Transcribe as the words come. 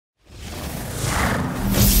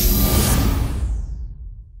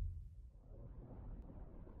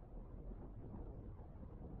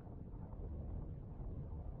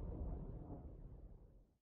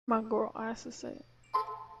My girl ass to say it.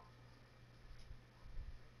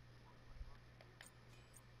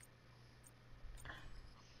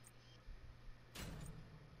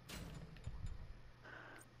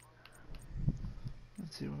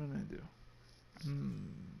 Let's see, what am I gonna do?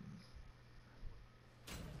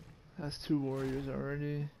 That's 2 warriors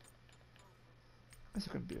already. That's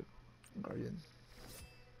gonna be a guardian.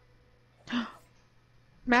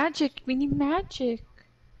 Magic! We need magic!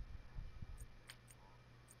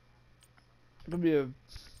 It's gonna be a...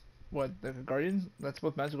 what, like a guardian? That's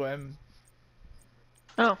both magical and...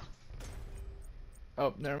 Oh.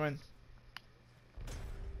 Oh, never mind.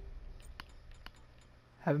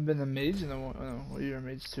 Haven't been a mage in a while. Oh no, well, you're a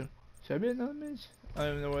mage too. Should I be another mage? I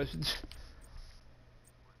don't even know what I should do.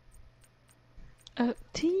 Up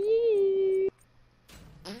to you.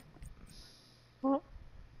 Well,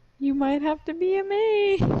 you might have to be a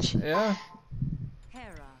mage. Yeah.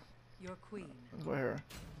 Hera, your queen. Where?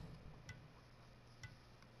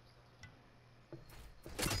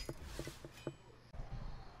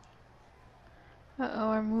 Uh-oh,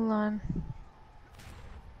 our Mulan.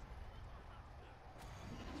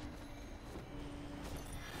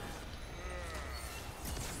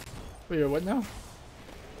 Wait, you're what now?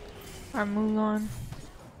 Our Mulan.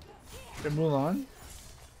 You're Mulan?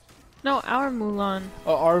 No, our Mulan.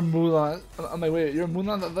 Oh, our Mulan. I'm like, wait, you're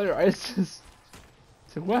Mulan? I thought you're Isis.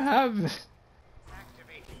 So what happened?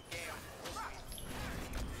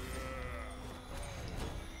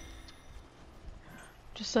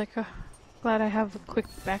 Just like, glad I have a quick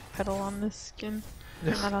backpedal on this skin.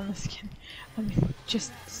 Not on the skin. I mean,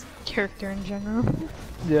 just character in general.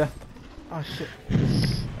 Yeah. Oh shit.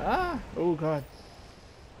 Ah! Oh god.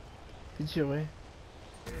 Get you away.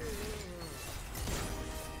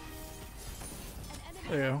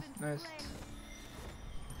 There you go. Nice.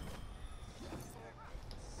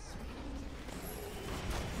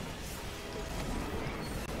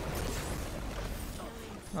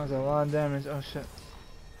 That was a lot of damage. Oh shit.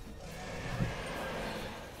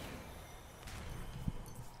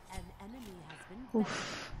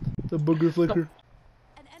 Oof. The booger flicker.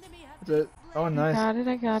 That's it. Oh nice.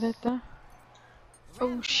 I got it though.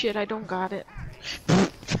 Oh shit, I don't got it.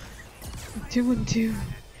 2 and 2.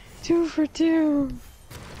 2 for 2.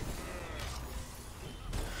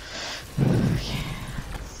 Okay.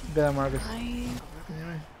 Get that, Marcus. Anyway.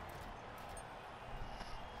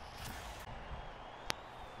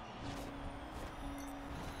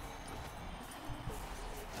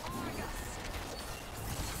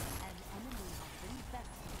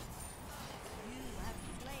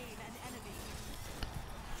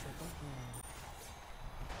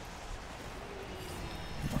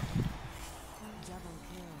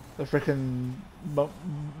 The frickin'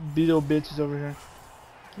 beetle bitch is over here.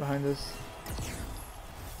 Behind us.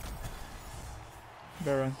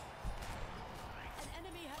 Better run.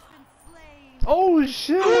 Oh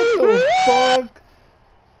shit! What the fuck?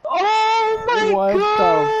 Oh my what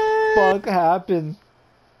god! What the fuck happened?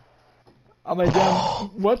 I'm like, damn,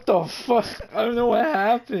 what the fuck? I don't know what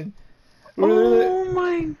happened. Oh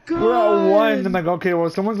my god! We're at 1. I'm like, okay,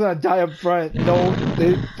 well, someone's gonna die up front. No,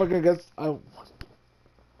 they fucking guess.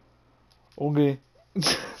 Okay.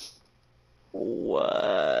 What?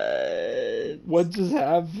 What just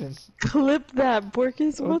happened? Clip that,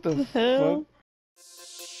 Borkus. What the hell? Fuck?